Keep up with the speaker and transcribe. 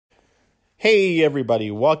Hey everybody,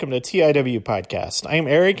 welcome to TIW Podcast. I'm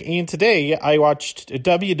Eric, and today I watched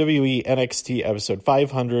WWE NXT episode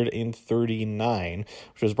 539,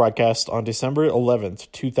 which was broadcast on December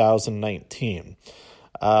 11th, 2019.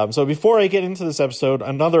 So before I get into this episode,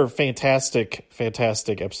 another fantastic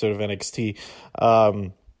episode of NXT.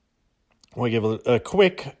 We'll give a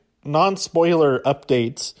quick non-spoiler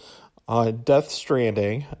update on Death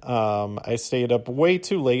Stranding. I stayed up way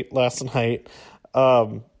too late last night.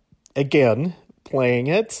 Again, playing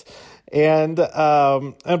it,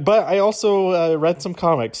 but I also read some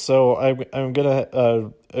comics, so I'm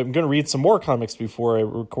gonna read some more comics before I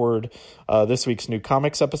record this week's new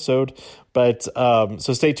comics episode. But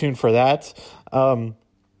so stay tuned for that. But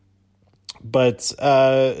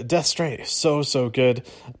Death Stranding is so good.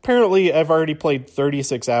 Apparently, I've already played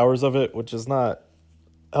 36 hours of it, which is not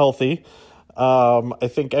healthy. I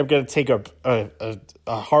think I'm going to take a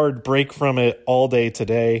hard break from it all day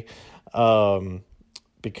today,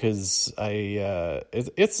 because I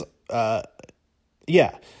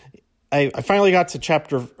finally got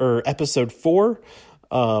to episode 4.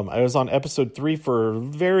 I was on episode 3 for a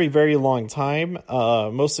very, very long time,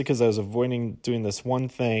 mostly because I was avoiding doing this one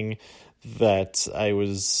thing that I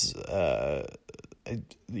was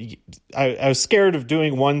scared of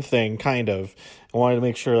doing one thing, kind of. I wanted to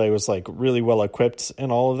make sure I was like really well equipped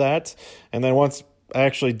and all of that. And then once I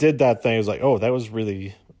actually did that thing, I was like, oh, that wasn't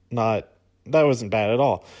bad at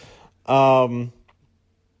all. I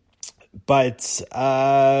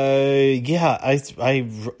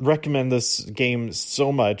recommend this game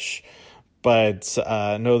so much, but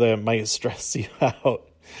know that it might stress you out.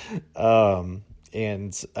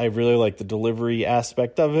 And I really like the delivery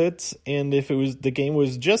aspect of it. And if the game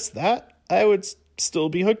was just that, I would still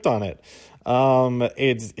be hooked on it.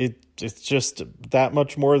 It's just that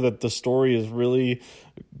much more that the story is really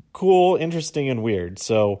cool, interesting, and weird.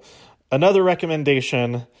 So another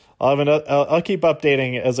recommendation. I'll keep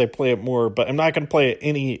updating as I play it more, but I'm not going to play it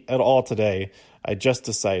any at all today. I just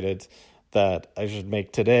decided that I should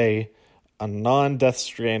make today a non-Death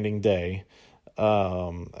Stranding day.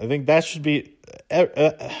 I think that should be.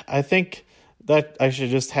 I think that I should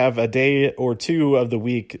just have a day or two of the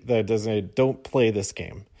week that don't play this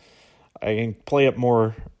game. I can play it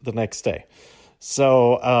more the next day.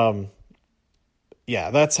 So,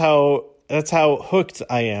 that's how hooked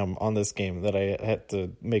I am on this game, that I had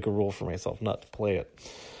to make a rule for myself not to play it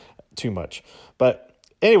too much. But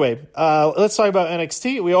anyway, let's talk about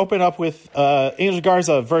NXT. We open up with Angel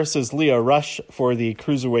Garza versus Lio Rush for the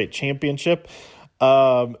Cruiserweight Championship.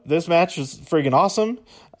 This match is friggin' awesome.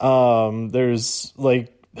 There's I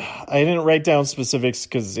didn't write down specifics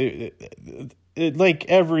because it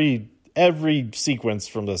every sequence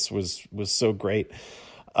from this was so great.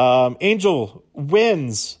 Angel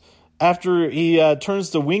wins after he turns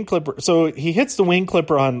the wing clipper. So he hits the wing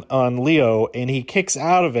clipper on Lio and he kicks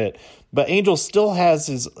out of it, but Angel still has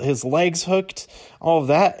his legs hooked, all of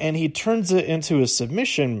that, and he turns it into a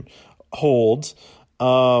submission hold.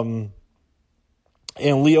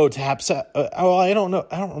 And Lio taps out. I don't know.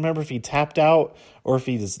 I don't remember if he tapped out or if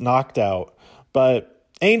he just knocked out, but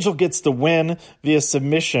Angel gets the win via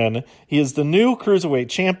submission. He is the new Cruiserweight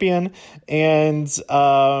champion. And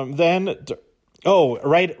then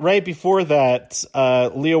right before that,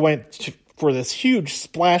 Lio went for this huge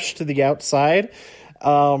splash to the outside.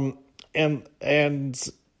 And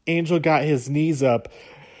Angel got his knees up.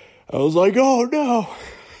 I was like, oh no.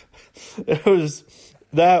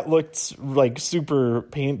 That looked like super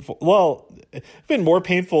painful. Well, it'd been more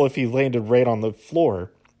painful if he landed right on the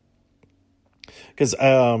floor. Because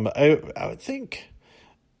I would think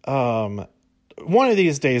one of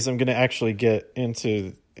these days I'm going to actually get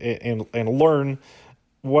into and learn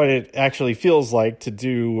what it actually feels like to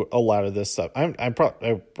do a lot of this stuff. I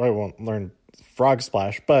probably won't learn Frog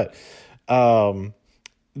Splash, but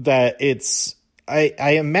that it's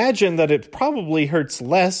I imagine that it probably hurts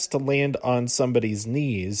less to land on somebody's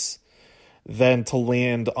knees than to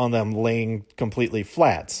land on them laying completely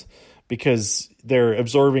flat, because they're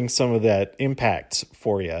absorbing some of that impact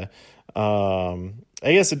for you. I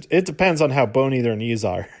guess it depends on how bony their knees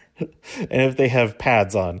are and if they have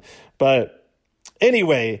pads on. But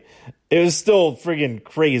anyway, it was still friggin'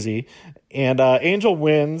 crazy. And Angel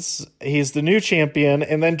wins. He's the new champion.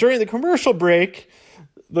 And then during the commercial break,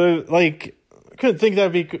 couldn't think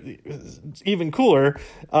that'd be even cooler.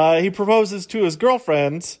 He proposes to his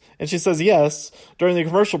girlfriend, and she says yes during the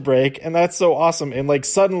commercial break, and that's so awesome. And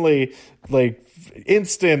suddenly,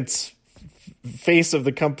 instant face of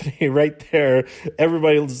the company right there.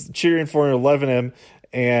 Everybody's cheering for him, loving him,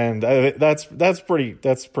 and that's pretty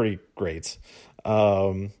great.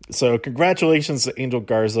 So congratulations to Angel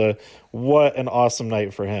Garza. What an awesome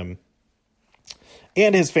night for him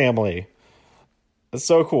and his family. It's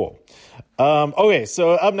so cool. Okay,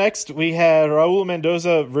 so up next we had Raul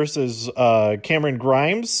Mendoza versus Cameron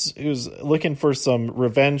Grimes, who's looking for some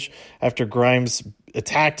revenge after Grimes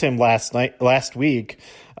attacked him last week,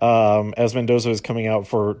 as Mendoza was coming out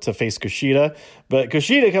to face Kushida. But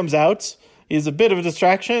Kushida comes out. He's a bit of a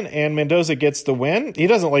distraction, and Mendoza gets the win. He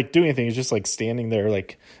doesn't do anything. He's just standing there, I'm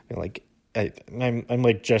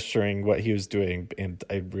like gesturing what he was doing, and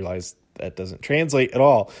I realized that doesn't translate at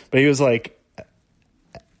all. But he was like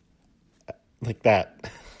that.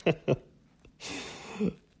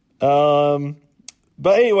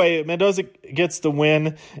 But anyway, Mendoza gets the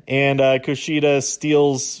win, and Kushida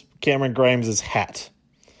steals Cameron Grimes' hat.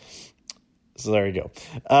 So there you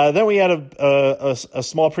go. Then we had a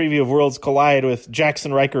small preview of Worlds Collide with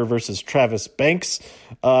Jackson Riker versus Travis Banks.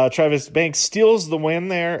 Travis Banks steals the win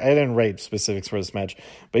there. I didn't write specifics for this match,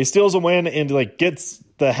 but he steals a win and gets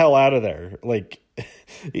the hell out of there.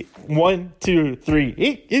 1, 2,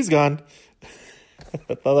 3, he's gone.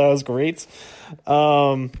 I thought that was great.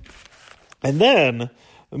 And then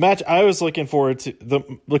the match I was looking forward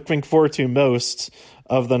to most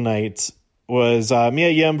of the night was Mia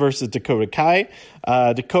Yim versus Dakota Kai.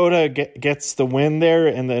 Dakota gets the win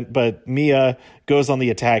there, but Mia goes on the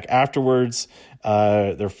attack afterwards.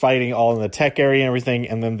 They're fighting all in the tech area and everything,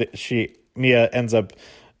 and then Mia ends up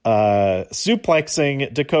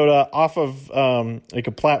suplexing Dakota off of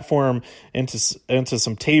a platform into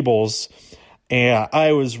some tables. And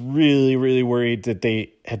I was really, really worried that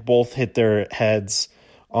they had both hit their heads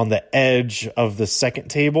on the edge of the second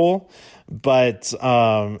table. But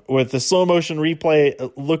with the slow motion replay,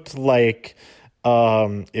 it looked like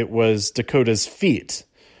it was Dakota's feet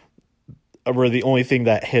were the only thing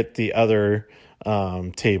that hit the other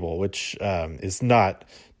table, which is not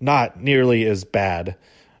nearly as bad.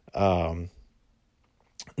 Not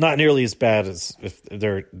nearly as bad as if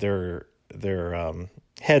their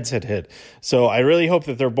heads had hit. So I really hope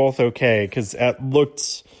that they're both okay, because that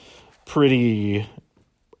looked pretty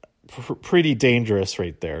dangerous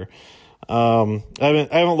right there. I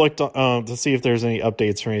haven't looked to see if there's any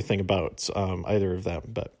updates or anything about either of them.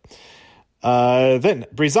 But then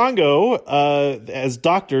Breezango, as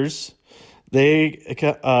doctors, they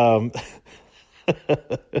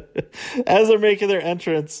as they're making their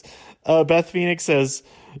entrance, Beth Phoenix says,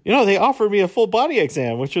 they offered me a full body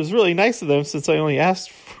exam, which was really nice of them since I only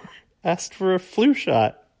asked for a flu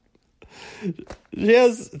shot. She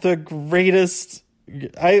has the greatest.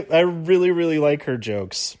 I really, really like her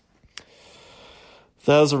jokes.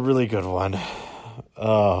 That was a really good one.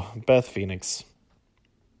 Oh, Beth Phoenix,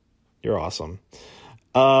 you're awesome.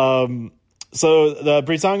 So the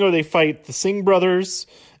Breezango, they fight the Singh brothers,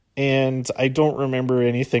 and I don't remember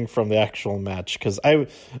anything from the actual match because I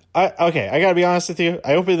gotta be honest with you.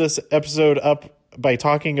 I opened this episode up by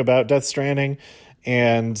talking about Death Stranding,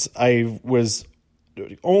 and I was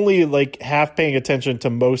only half paying attention to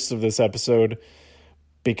most of this episode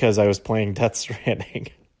because I was playing Death Stranding.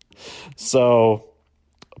 So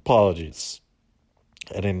apologies.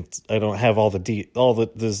 I don't have all the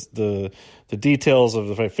details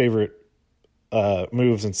of my favorite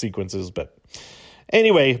moves and sequences, but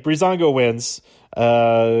anyway, Breezango wins.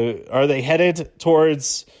 Are they headed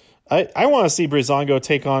towards? I want to see Breezango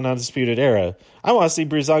take on Undisputed Era. I want to see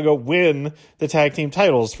Breezango win the tag team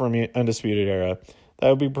titles from Undisputed Era. That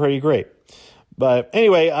would be pretty great. But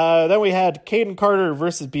anyway, then we had Kaden Carter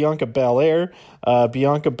versus Bianca Belair.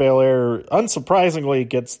 Bianca Belair, unsurprisingly,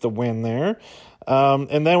 gets the win there.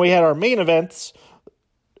 And then we had our main events: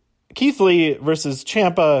 Keith Lee versus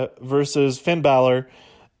Ciampa versus Finn Balor.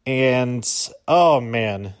 And oh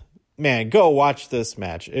man, go watch this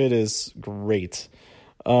match. It is great.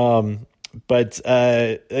 But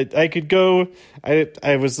I could go.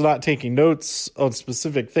 I was not taking notes on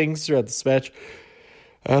specific things throughout this match.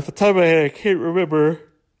 At the time I can't remember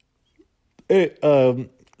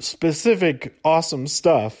specific awesome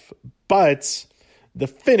stuff, but the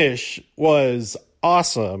finish was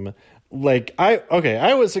awesome.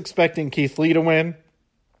 I was expecting Keith Lee to win,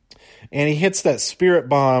 and he hits that spirit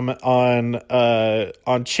bomb on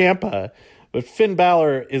Ciampa, but Finn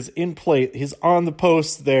Balor is in play. He's on the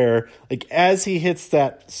post there. As he hits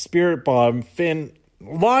that spirit bomb, Finn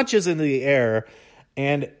launches into the air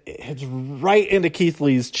and hits right into Keith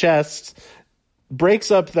Lee's chest, breaks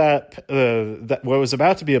up that what was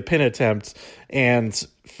about to be a pin attempt, and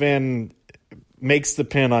Finn makes the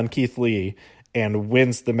pin on Keith Lee and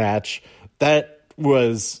wins the match. That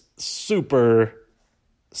was super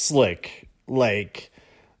slick.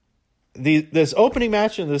 this opening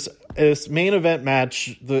match and this main event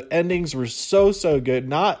match, the endings were so good,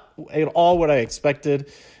 not at all what I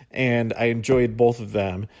expected, and I enjoyed both of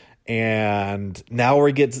them. And now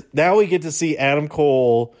we get to see Adam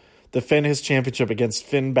Cole defend his championship against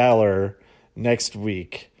Finn Balor next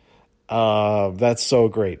week. That's so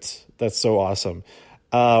great. That's so awesome.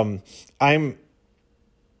 I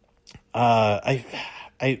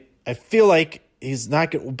feel like he's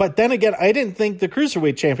not good, but then again, I didn't think the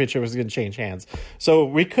Cruiserweight Championship was going to change hands. So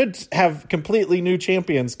we could have completely new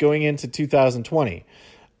champions going into 2020.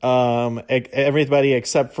 Everybody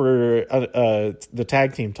except for the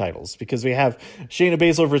tag team titles, because we have Shayna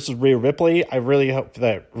Baszler versus Rhea Ripley. I really hope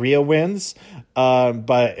that Rhea wins.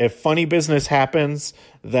 But if funny business happens,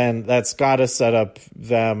 then that's got to set up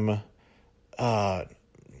them.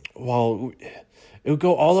 It would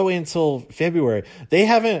go all the way until February. They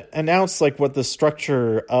haven't announced like what the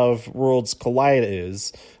structure of Worlds Collide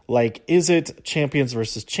is. Like, is it champions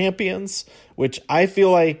versus champions, which I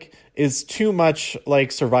feel like is too much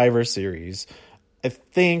like Survivor Series. I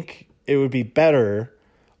think it would be better,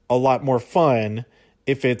 a lot more fun,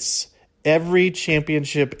 if it's every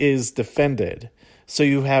championship is defended. So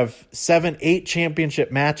you have 7-8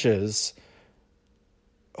 championship matches.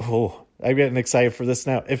 Oh, I'm getting excited for this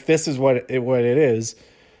now. If this is what it is,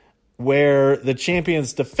 where the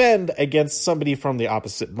champions defend against somebody from the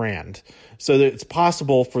opposite brand, so that it's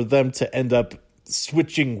possible for them to end up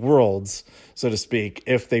switching worlds, so to speak,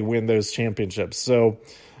 if they win those championships. So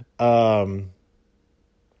you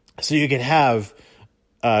could have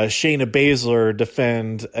Shayna Baszler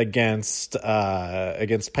defend against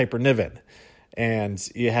Piper Niven, and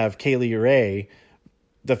you have Kaylee Ray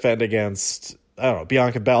defend against, I don't know,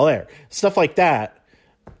 Bianca Belair, stuff like that.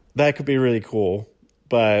 That could be really cool,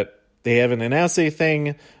 but they haven't announced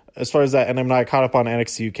anything as far as that, and I'm not caught up on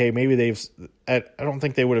NXT UK. Maybe I don't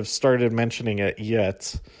think they would have started mentioning it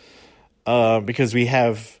yet, because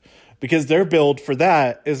their build for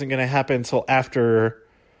that isn't going to happen until after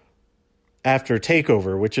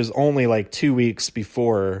TakeOver, which is only like 2 weeks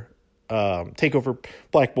before TakeOver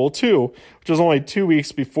Black Bowl 2, which is only 2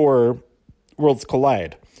 weeks before Worlds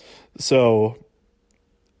Collide. So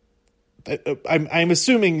I'm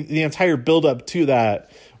assuming the entire build up to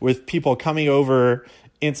that, with people coming over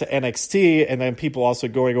into NXT and then people also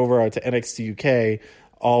going over to NXT UK,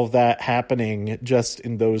 all of that happening just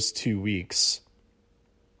in those 2 weeks.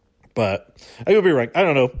 But I could be wrong. I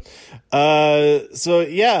don't know. I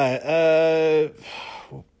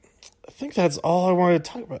think that's all I wanted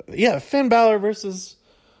to talk about. Yeah, Finn Balor versus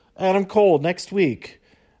Adam Cole next week.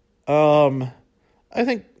 I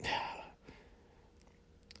think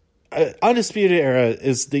Undisputed Era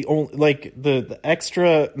is the only, like, the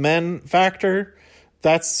extra men factor.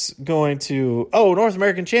 That's going to North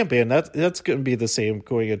American champion. That's going to be the same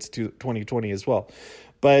going into 2020 as well.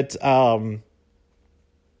 But I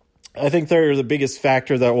think they're the biggest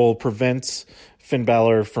factor that will prevent Finn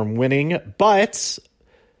Balor from winning. But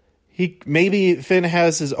maybe Finn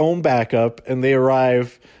has his own backup, and they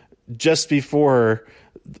arrive just before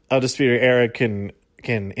Undisputed Era can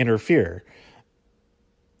interfere.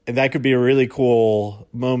 And that could be a really cool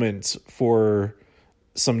moment for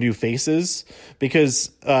some new faces,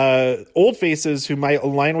 because old faces who might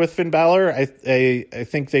align with Finn Balor, I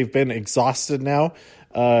think they've been exhausted now.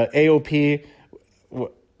 AOP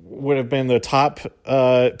would have been the top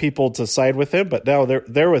people to side with him, but now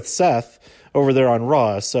they're with Seth over there on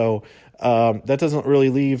Raw. So that doesn't really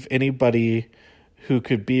leave anybody who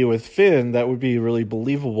could be with Finn that would be really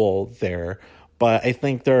believable there. But I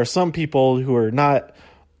think there are some people who are not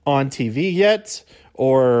on TV yet,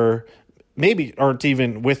 or maybe aren't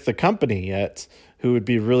even with the company yet, who would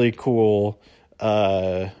be really cool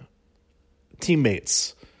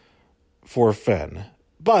teammates for Finn.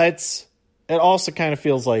 But it also kind of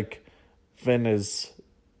feels like Finn is,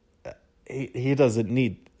 if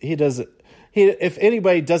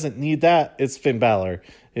anybody doesn't need that, it's Finn Balor.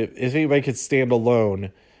 If anybody could stand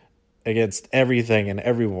alone against everything and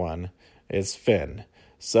everyone, it's Finn.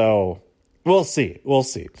 So we'll see.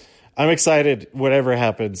 I'm excited. Whatever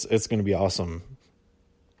happens, it's going to be awesome.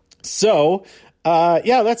 So,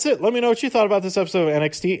 that's it. Let me know what you thought about this episode of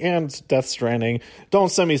NXT and Death Stranding. Don't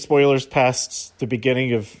send me spoilers past the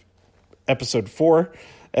beginning of episode 4.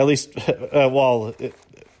 At least, because I'm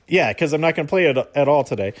not going to play it at all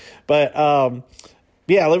today. But,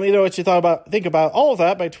 let me know what you think about all of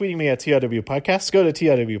that by tweeting me at TIW Podcast. Go to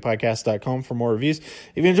TIWpodcast.com for more reviews.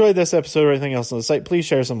 If you enjoyed this episode or anything else on the site, please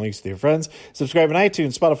share some links with your friends. Subscribe on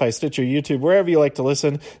iTunes, Spotify, Stitcher, YouTube, wherever you like to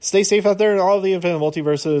listen. Stay safe out there in all of the infinite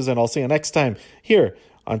multiverses, and I'll see you next time here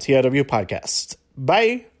on TIW Podcast.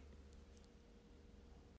 Bye.